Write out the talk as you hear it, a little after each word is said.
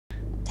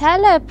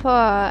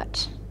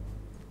Teleport.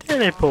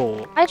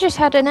 Teleport. I just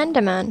had an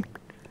Enderman.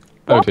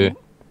 Oh dear.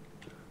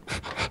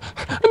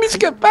 I need to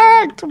get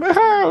back to my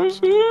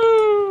house.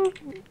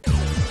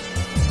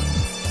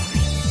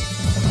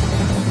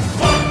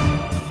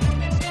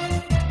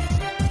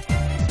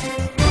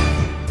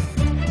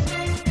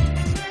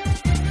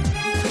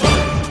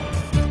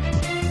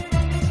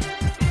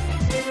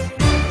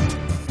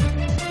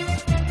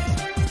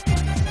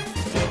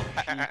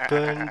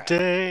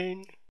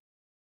 Dane.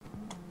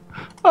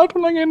 I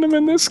don't like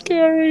Endermen, they're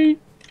scary.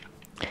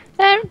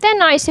 They're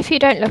nice if you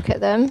don't look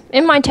at them.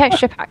 In my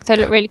texture pack, they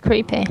look really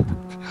creepy.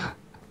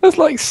 That's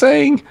like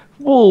saying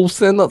wolves,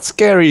 they're not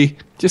scary.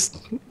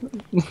 Just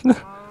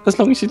as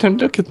long as you don't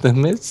look at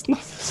them, it's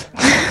not.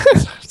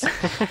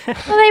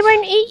 Well, they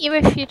won't eat you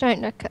if you don't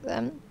look at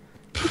them.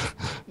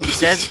 He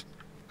says,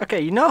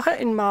 okay, you know how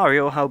in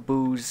Mario how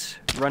boos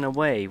run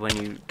away when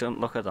you don't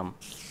look at them?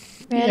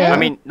 Really? Yeah. I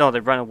mean, no, they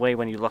run away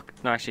when you look.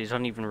 No, actually, they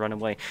don't even run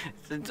away.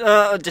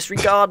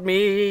 Disregard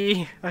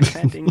me. I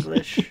can't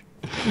English.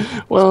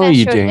 What are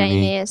you Special doing?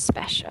 Jamie is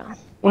special.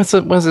 Where's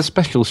a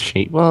special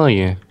sheet? Where are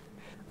you?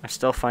 I'm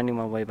still finding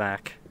my way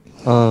back.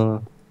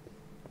 I'll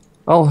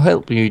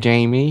help you,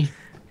 Jamie.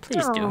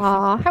 Please do.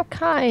 Aw, how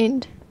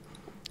kind.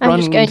 I'm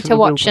Running just going into to the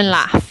watch and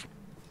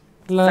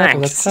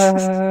wilderness.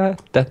 laugh.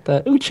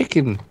 Thanks. Ooh,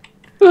 chicken.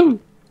 Ooh.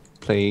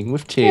 Playing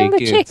with Kill chicken.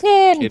 the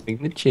chicken. Killing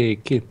the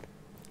chicken.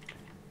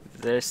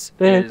 This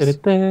Da, is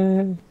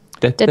da,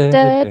 da, Da,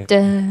 da,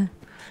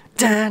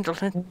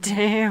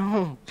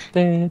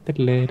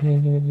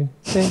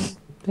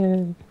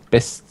 da.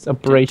 Best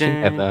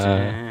operation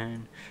ever.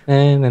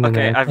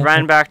 Okay, I've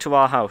ran back to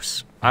our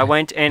house. I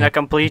went in a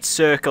complete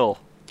circle.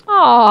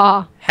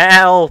 Aw,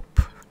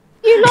 Help!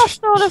 you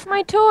lost all of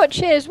my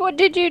torches. What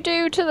did you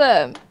do to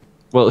them?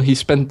 Well, he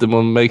spent them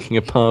on making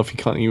a path he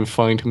can't even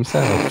find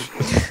himself.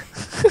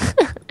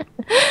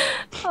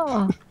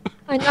 Oh,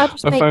 I'll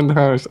just I make... found the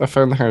house. I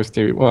found the house,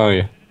 dude. Where are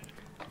you?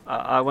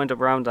 I went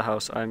around the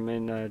house. I'm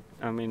in a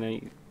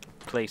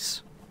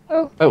place.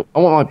 Oh, Oh, I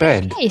want my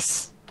bed.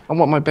 nice. I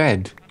want my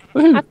bed.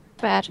 Woohoo. That's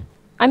bad.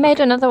 I made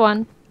another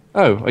one.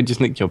 Oh, I just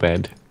nicked your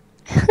bed.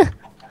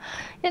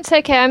 It's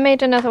okay, I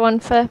made another one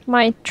for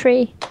my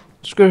tree.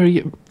 Screw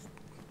you.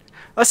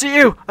 I see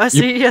you! I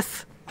see you!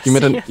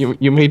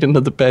 You made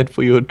another bed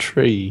for your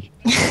tree.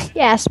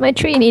 Yes, my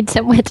tree needs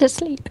somewhere to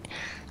sleep.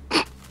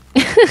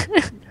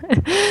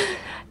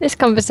 This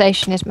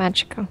conversation is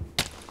magical.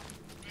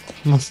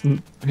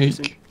 Mustn't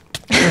make.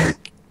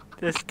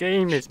 This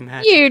game is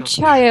magical. You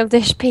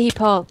childish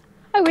people!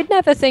 I would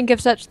never think of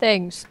such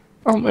things.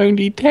 I'm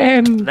only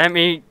 10. Let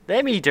me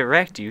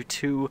direct you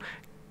to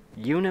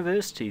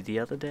university the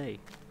other day.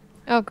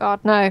 Oh god,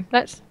 no.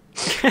 Let's...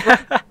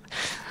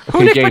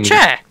 Who nicked my Jamie.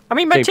 chair? I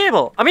mean my Jamie.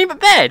 table. I mean my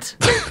bed.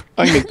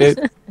 I nicked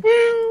it.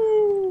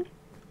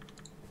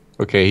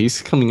 Okay,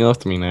 he's coming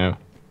after me now.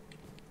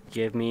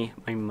 Give me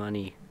my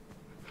money.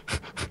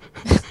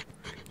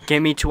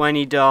 Give me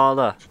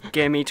 $20.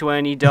 Give me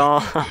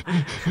 $20.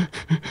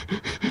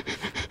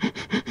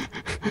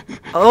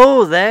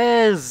 Oh,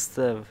 there's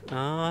the.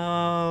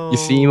 Oh. You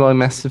see my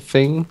massive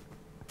thing?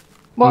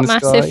 What the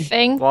massive sky?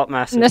 thing What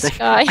massive in the thing?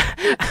 sky?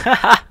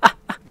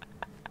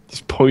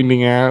 Just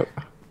pointing out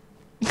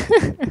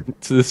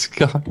to the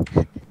sky.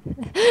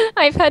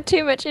 I've had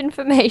too much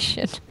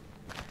information.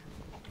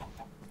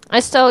 I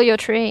stole your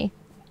tree.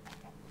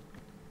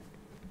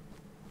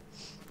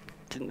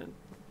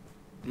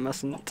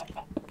 Mustn't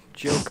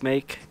joke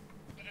make.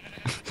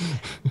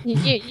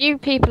 You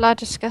people are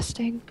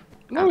disgusting.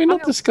 No, we're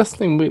not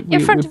disgusting. In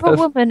front of a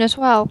woman as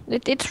well.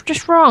 It's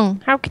just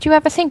wrong. How could you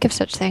ever think of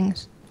such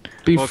things?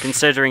 Well,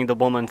 considering the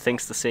woman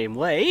thinks the same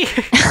way.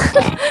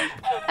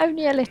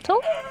 Only a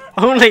little.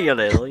 Only a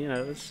little, you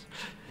know.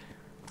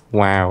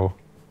 Wow.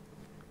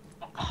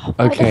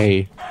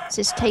 Okay. Does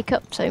this take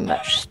up so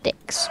much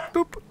sticks?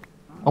 Boop.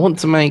 I want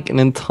to make an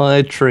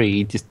entire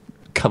tree just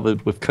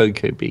covered with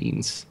cocoa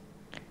beans.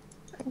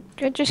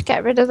 Just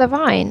get rid of the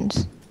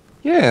vines.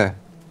 Yeah.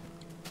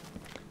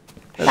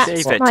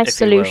 That's Shave it, my if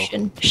you will.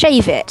 solution.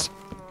 Shave it.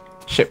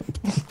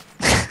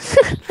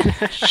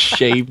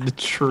 Shave the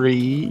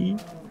tree.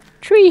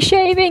 Tree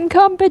shaving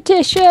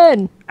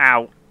competition.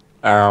 Ow.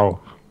 Ow.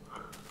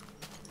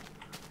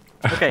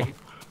 Okay.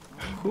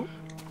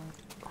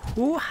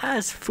 Who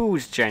has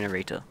food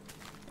generator?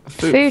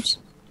 Food.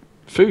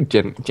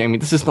 Jamie,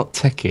 this is not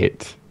Tech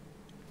It.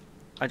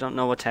 I don't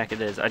know what tech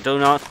it is. I do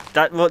not.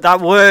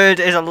 That word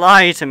is a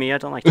lie to me. I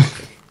don't like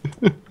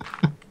it.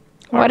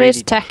 What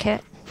is tech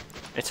it?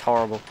 It's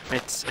horrible.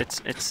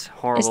 It's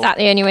horrible. Is that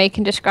the only way you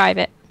can describe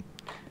it?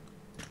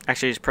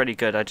 Actually, it's pretty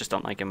good. I just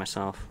don't like it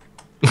myself.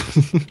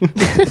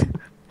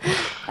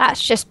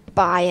 That's just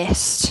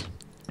biased.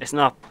 It's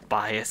not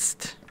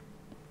biased.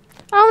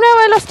 Oh no,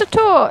 I lost a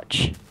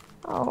torch.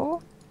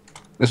 Oh.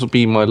 This will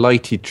be my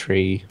lighted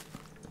tree.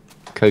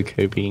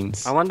 Cocoa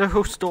beans. I wonder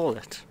who stole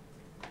it.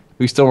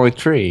 Who stole my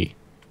tree?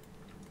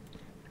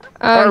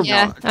 Oh Or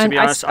yeah. not. To be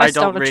honest, I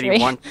stole don't a really tree.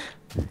 want.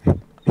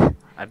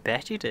 I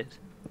bet you did.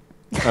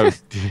 Oh,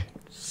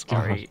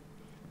 Sorry.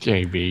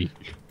 JB.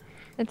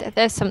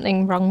 There's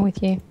something wrong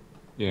with you.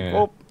 Yeah.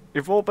 Oh,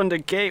 you've opened a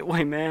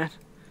gateway, man.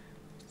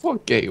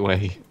 What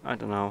gateway? I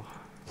don't know.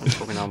 I'm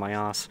talking on my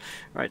ass.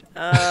 Right.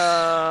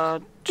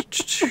 That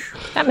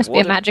That must be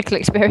a magical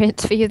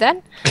experience for you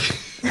then.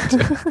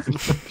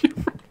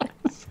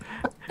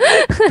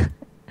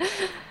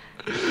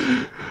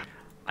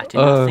 I did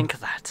not think of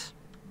that.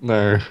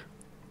 No.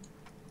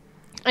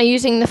 Are you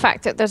using the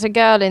fact that there's a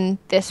girl in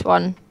this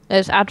one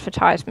as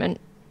advertisement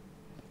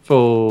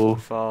For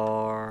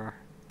For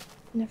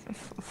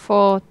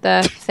for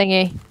the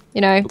thingy?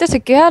 You know, there's a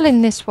girl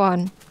in this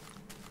one.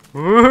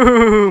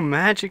 Ooh,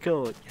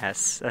 magical.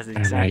 Yes, that's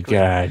exactly.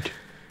 Oh my god.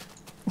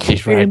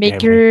 She's Very right there.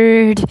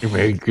 good.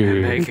 Very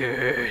good. Very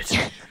good.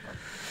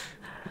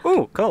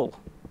 Ooh, cool.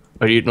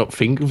 I did not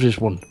think of this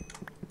one.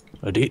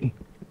 I didn't.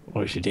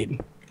 Or she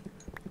didn't.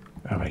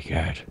 Oh my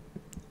god.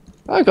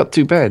 I got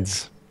 2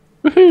 beds.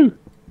 Woohoo!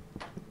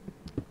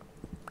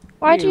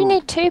 Why do you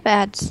need 2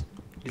 beds?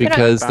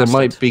 Because there bastard.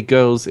 might be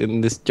girls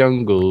in this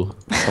jungle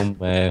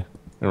somewhere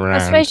around. I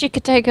suppose you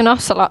could take an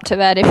ocelot to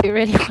bed if you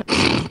really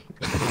want.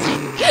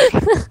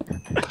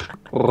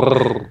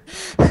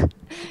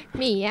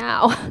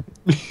 Meow.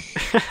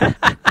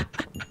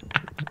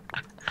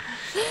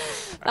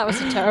 That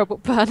was a terrible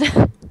pun.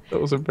 That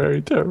was a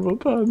very terrible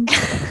pun.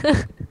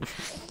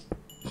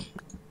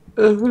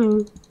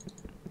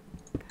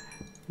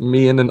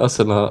 Me and an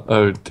ocelot.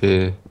 Oh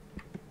dear.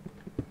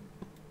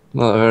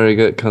 Not a very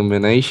good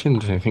combination,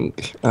 I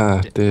think.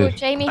 Ah, dear. Well,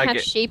 Jamie I has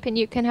get- sheep and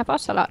you can have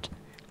ocelot.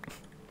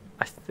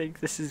 I think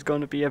this is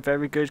going to be a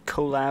very good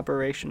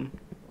collaboration.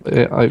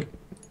 I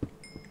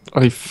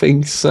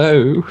think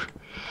so.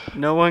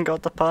 No one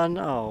got the pun?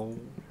 Oh.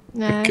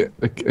 No.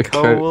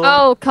 Coal.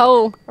 Oh,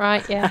 coal.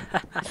 Right, yeah.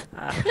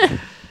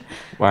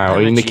 Wow, I'm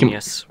are you a nicking?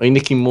 genius. Are you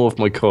nicking more of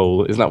my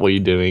coal? Is that what you're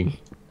doing?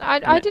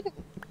 I didn't.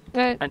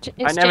 I it's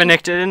never Jamie.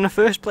 nicked it in the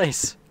first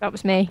place. That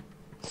was me.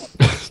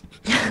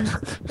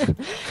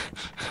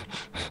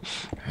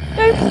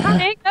 Don't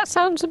panic. That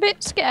sounds a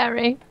bit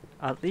scary.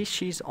 At least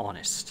she's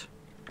honest.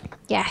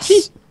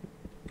 Yes.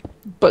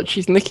 But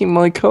she's nicking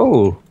my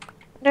coal.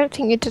 I don't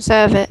think you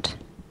deserve it.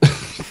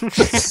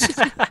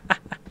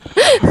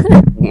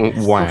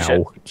 Wow.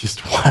 shit.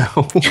 Just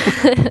wow.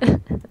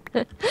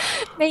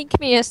 Make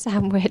me a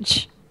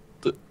sandwich.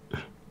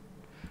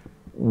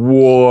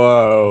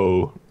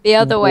 Whoa. The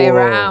other way Whoa.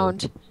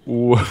 around.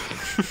 Whoa.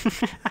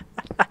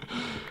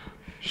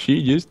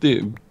 She just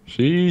didn't.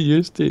 She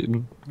just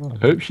didn't. I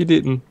hope she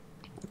didn't.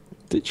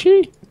 Did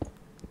she?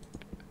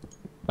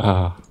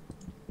 Ah.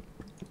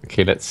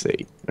 Okay, let's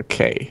see.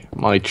 Okay,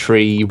 my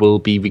tree will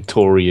be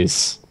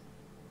victorious.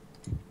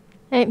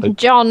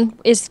 John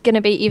is going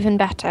to be even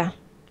better.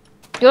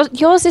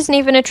 Yours isn't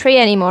even a tree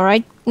anymore.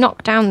 I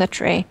knocked down the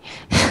tree.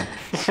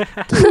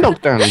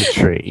 Knock down the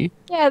tree.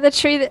 Yeah, the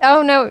tree that...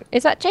 Oh, no.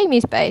 Is that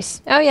Jamie's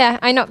base? Oh, yeah.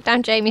 I knocked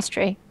down Jamie's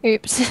tree.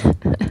 Oops.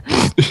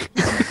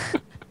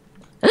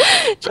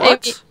 Jamie,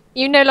 What?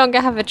 you no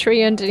longer have a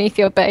tree underneath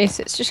your base.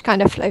 It's just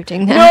kind of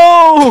floating there.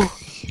 No!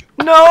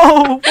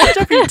 No! What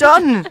have you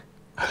done?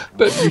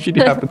 That usually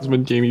happens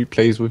when Jamie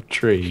plays with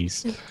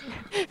trees.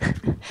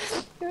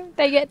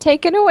 They get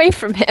taken away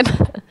from him.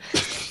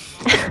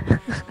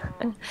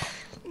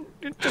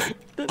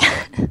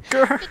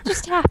 Grr. It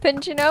just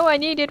happened, you know? I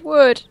needed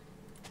wood.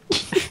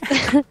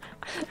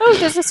 Oh,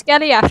 there's a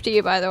skelly after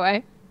you, by the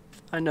way.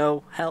 I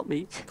know. Help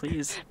me,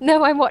 please.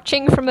 No, I'm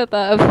watching from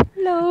above.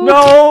 No.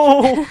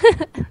 No!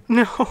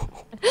 No!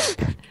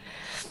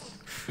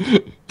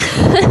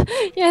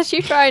 Yes,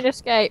 you try and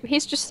escape.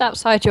 He's just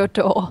outside your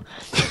door.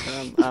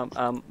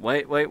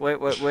 Wait.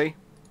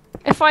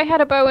 If I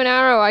had a bow and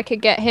arrow, I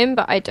could get him,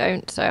 but I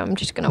don't, so I'm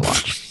just gonna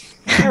watch.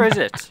 Where is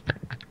it?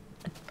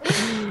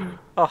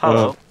 Oh,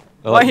 hello.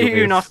 I Why like are your way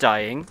you of- not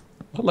dying?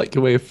 I like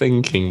your way of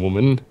thinking,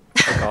 woman.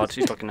 Oh god,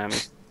 she's looking at me.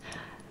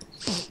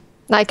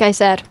 Like I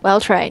said, well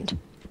trained.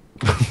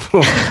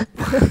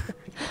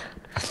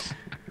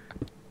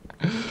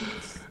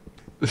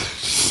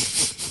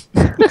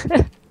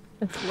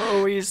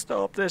 Chloe,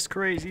 stop this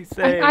crazy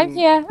thing.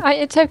 Yeah,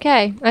 it's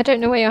okay. I don't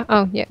know where you're...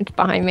 Oh, yeah, it's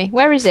behind me.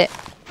 Where is it?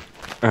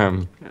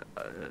 There.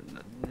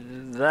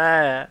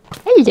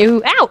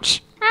 Hello.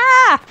 Ouch.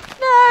 Ah!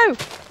 No!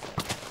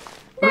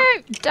 No!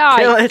 Die.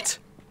 Kill it!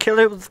 Kill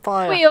it with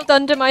fire. Wheeled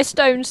under my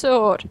stone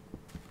sword.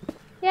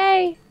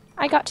 Yay.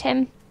 I got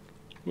him.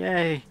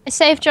 Yay. I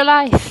saved your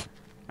life.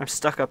 I'm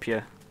stuck up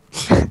here.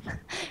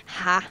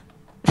 Ha.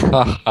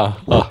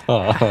 I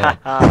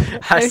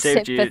No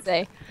saved you.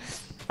 sympathy.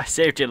 I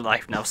saved your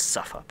life, now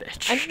suffer,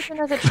 bitch. I need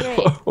another tree.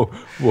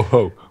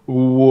 Whoa.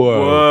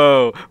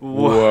 Whoa.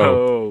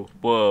 Whoa.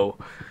 Whoa.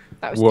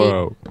 That was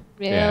Whoa. deep.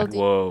 Real Yeah. deep.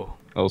 Whoa.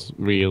 That was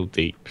real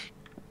deep.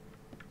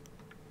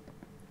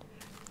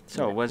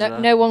 So, where's No,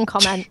 that? no one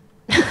comment.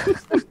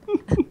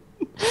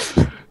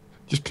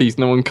 Just please,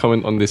 no one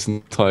comment on this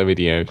entire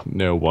video.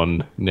 No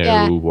one. No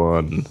Yeah.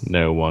 one.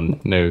 No one.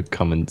 No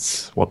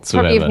comments Probably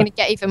whatsoever. even going to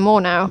get even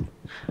more now.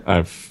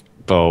 I've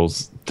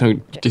balls.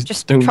 Don't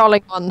Just don't.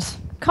 trolling ones.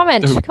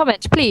 Comment, Don't.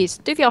 comment, please.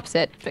 Do the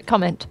opposite, but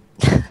comment.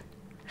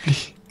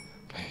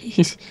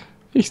 Please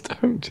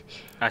don't.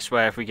 I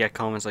swear, if we get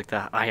comments like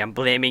that, I am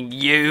blaming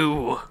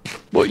you.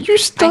 What, you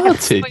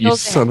started, you spoiled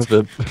son it.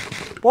 of a...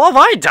 What have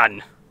I done?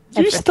 You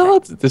Everything.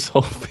 started this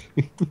whole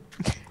thing.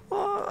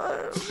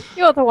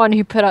 You're the one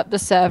who put up the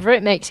server.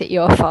 It makes it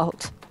your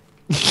fault.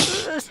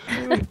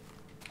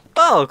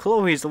 Oh,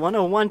 Chloe's the one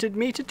who wanted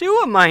me to do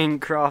a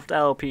Minecraft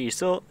LP,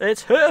 so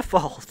it's her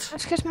fault.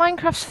 That's because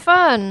Minecraft's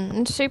fun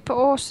and super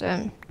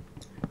awesome.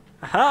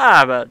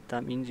 Aha, but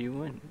that means you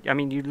win. I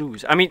mean, you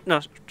lose. I mean,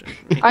 no.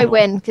 I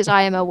win because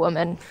I am a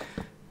woman.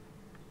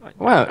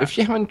 Wow, if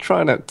you haven't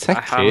tried out Tech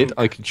Kid, haven't.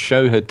 I could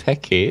show her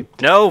Tech Kid.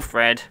 No,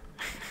 Fred.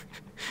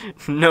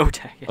 No,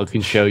 take it. I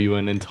can show you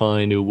an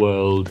entire new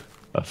world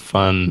of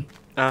fun.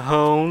 A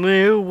whole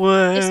new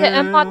world. Is it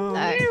a mod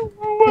though?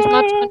 Because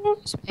mods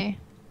confuse me.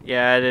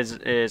 Yeah, it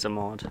is a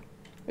mod.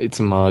 It's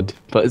a mod,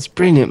 but it's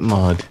brilliant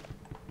mod.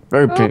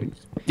 Very brilliant.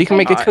 You can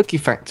make a cookie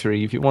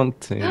factory if you want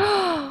to.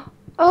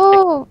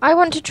 Oh, I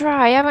want to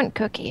try. I want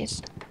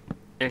cookies.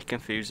 It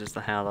confuses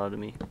the hell out of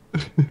me.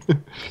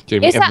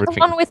 Jamie, Is that the everything-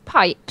 one with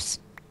pipes?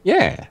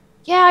 Yeah.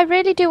 Yeah, I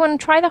really do want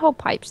to try the whole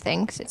pipes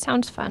thing because it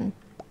sounds fun.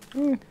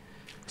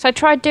 So I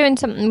tried doing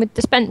something with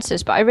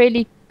dispensers, but I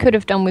really could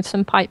have done with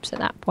some pipes at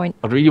that point.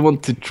 I really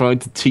want to try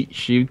to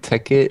teach you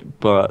Tech It,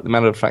 but the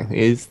matter of fact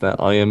is that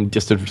I am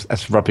just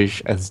as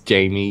rubbish as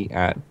Jamie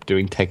at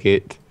doing Tech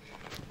It.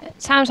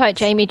 It sounds like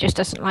Jamie just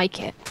doesn't like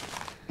it.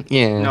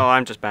 Yeah. No,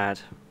 I'm just bad.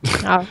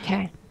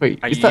 Okay. Wait,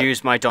 I is that,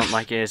 use my don't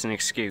like it as an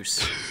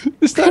excuse.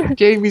 is that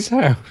Jamie's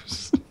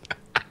house?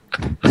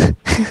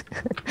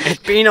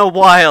 It's been a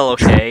while,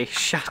 okay?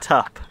 Shut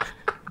up.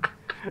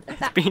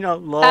 It's been a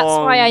long... That's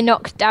why I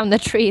knocked down the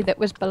tree that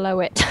was below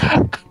it.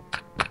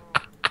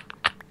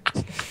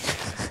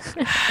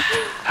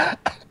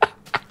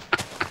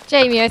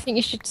 Jamie, I think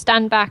you should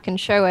stand back and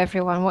show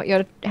everyone what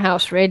your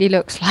house really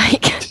looks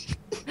like.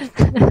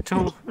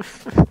 Don't...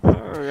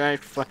 Alright,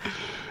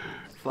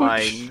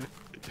 fine.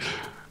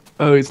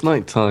 Oh, it's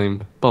night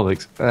time.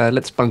 Bollocks.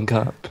 Let's bunk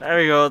up. There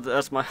we go,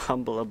 that's my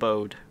humble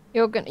abode.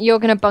 You're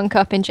gonna bunk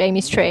up in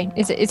Jamie's tree.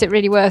 Is it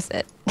really worth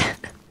it?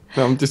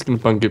 No, I'm just gonna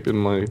bunk up in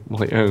my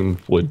own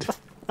wood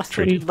I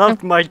tree.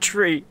 loved my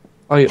tree.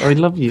 I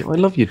love you. I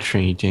love your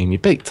tree, Jamie.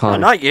 Big Oh,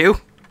 time. not you.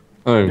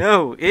 Oh.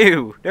 No,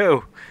 ew,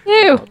 no.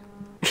 You,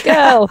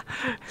 girl.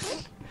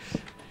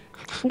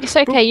 It's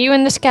okay. You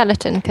and the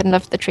skeleton can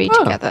love the tree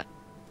Oh. together.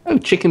 Oh,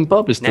 Chicken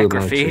Bob is still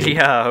my tree.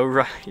 Necrophilia,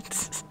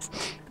 alright.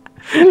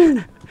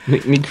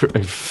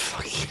 Oh,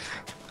 fuck you.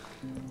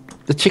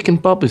 The Chicken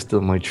Bob is still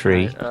my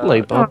tree. Right,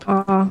 Hello, Bob.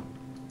 Aw.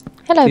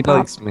 Hello, He Bob.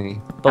 likes me.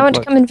 I Bob want to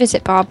like- come and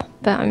visit Bob,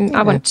 but I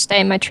Yeah. want to stay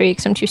in my tree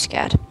because I'm too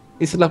scared.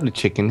 He's a lovely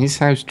chicken. He's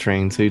house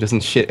trained, so he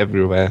doesn't shit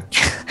everywhere.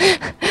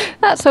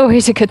 That's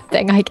always a good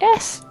thing, I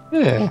guess.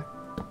 Yeah.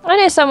 I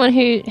know someone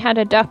who had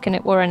a duck and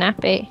it wore a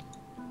nappy.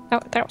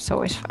 That was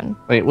always fun.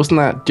 Wait, wasn't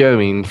that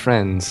Joey in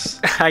Friends?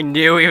 I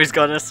knew he was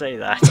gonna say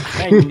that.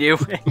 I knew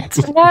it.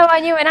 No, I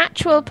knew an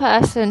actual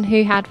person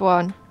who had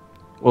one.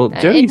 Well,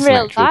 In Joey's an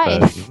real actual life.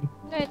 person,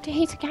 No,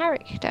 he's a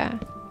character.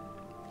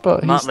 but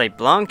he's Motley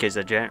Blanc is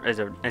a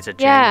general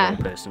Yeah.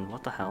 person.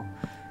 What the hell?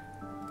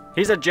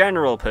 He's a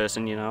general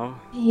person, you know.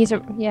 He's a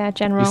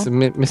general. he's a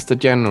Mr.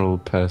 General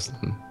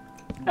person.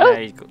 Oh.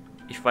 Yeah,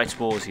 he fights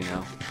wars, you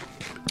know.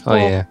 Oh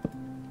yeah.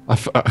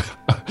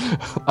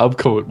 I'll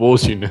call it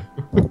wars, you know.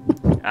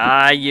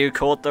 Ah, you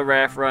caught the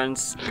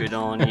reference. Good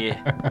on you.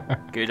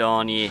 Good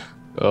on you.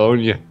 Oh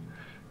yeah.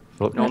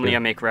 Thought Normally I you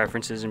make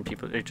references and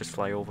they just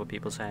fly over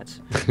people's heads.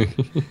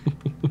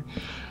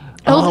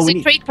 Oh, there's we a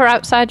need- creeper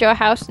outside your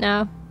house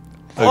now.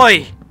 Oh.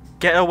 Oi!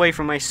 Get away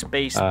from my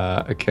space.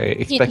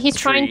 Okay. He's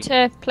trying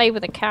tree. to play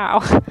with a cow.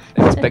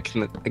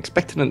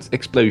 Expect an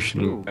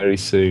explosion very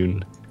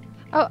soon.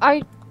 Oh,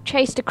 I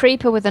chased a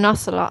creeper with an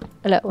ocelot.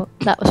 A little.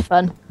 That was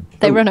fun.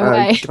 They run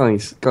away.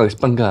 Guys,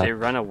 bunk up. They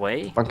run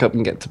away? Bunk up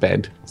and get to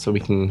bed so we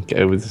can get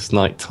over this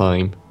night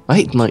time. I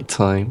hate night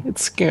time.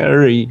 It's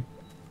scary.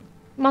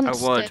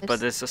 Monsters. I would,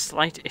 but there's a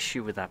slight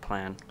issue with that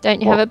plan.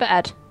 Don't you have a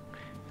bed?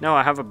 No,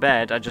 I have a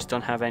bed, I just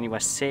don't have anywhere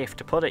safe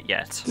to put it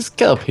yet. Just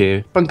get up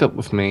here, bunk up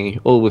with me,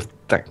 or with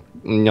that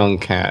young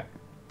cat.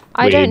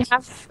 I don't Weird.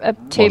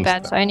 have two Monster.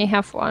 beds. I only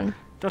have one.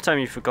 Don't tell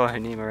me you forgot her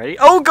name already.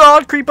 Oh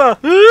god, creeper!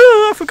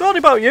 I forgot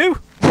about you!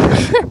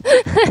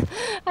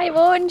 I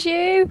warned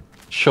you.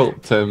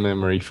 Short-term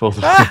memory for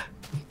the Ah!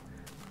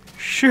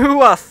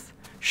 Shuath!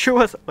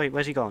 Shuath! Wait,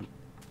 where's he gone?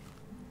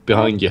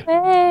 behind you.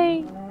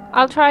 Hey,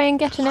 I'll try and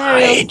get an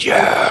aerial.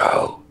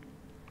 Joe!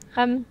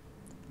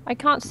 I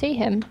can't see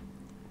him.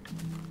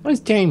 Where's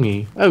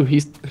Jamie? Oh,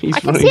 he's I can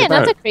running see about.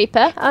 another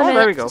creeper. Oh, no,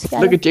 there we that's go. a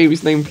Look at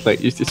Jamie's nameplate.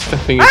 He's just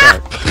stepping it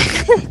up.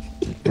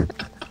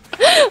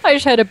 I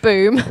just heard a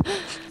boom.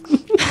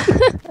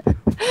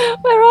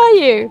 Where are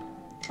you?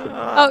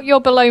 Oh, you're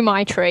below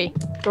my tree.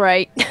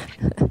 Great.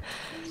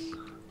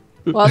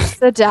 What's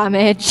the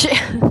damage?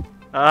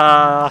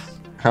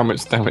 How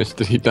much damage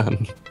did he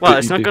done? Well, Did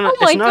it's he not do? gonna. Oh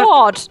my it's not,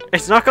 god!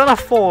 It's not gonna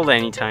fall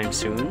anytime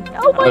soon.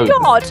 Oh my Oh.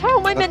 god! How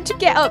am I meant to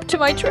get up to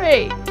my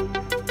tree?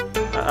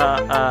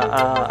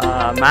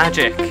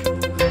 Magic.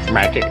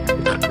 Magic.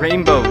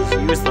 Rainbows,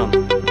 use them.